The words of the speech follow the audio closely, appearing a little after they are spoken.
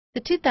The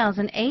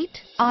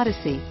 2008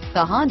 Odyssey.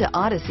 The Honda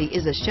Odyssey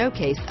is a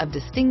showcase of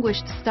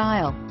distinguished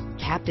style,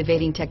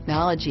 captivating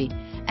technology,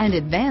 and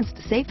advanced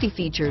safety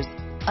features.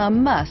 A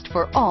must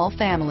for all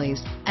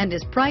families, and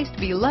is priced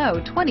below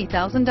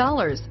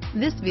 $20,000.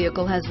 This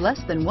vehicle has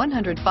less than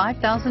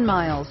 105,000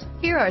 miles.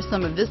 Here are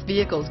some of this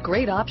vehicle's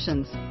great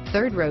options: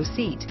 third row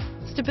seat,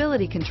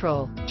 stability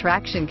control,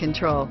 traction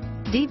control,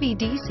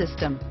 DVD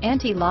system,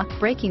 anti-lock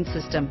braking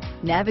system,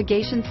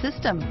 navigation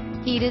system,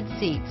 heated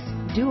seats,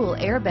 dual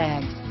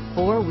airbags,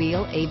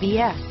 four-wheel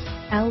ABS,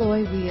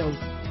 alloy wheels,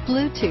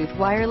 Bluetooth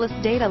wireless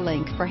data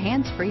link for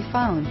hands-free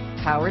phone,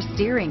 power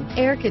steering,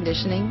 air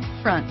conditioning,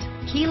 front,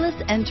 keyless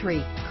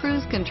entry,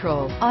 cruise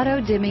control,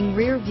 auto-dimming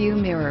rear view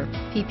mirror,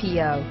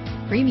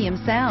 PPO, premium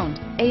sound,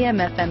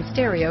 AM/FM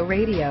stereo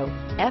radio,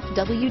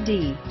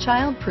 FWD,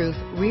 child-proof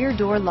rear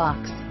door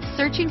locks.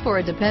 Searching for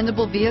a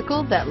dependable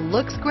vehicle that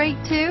looks great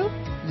too?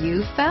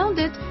 You found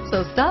it,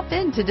 so stop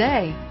in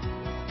today.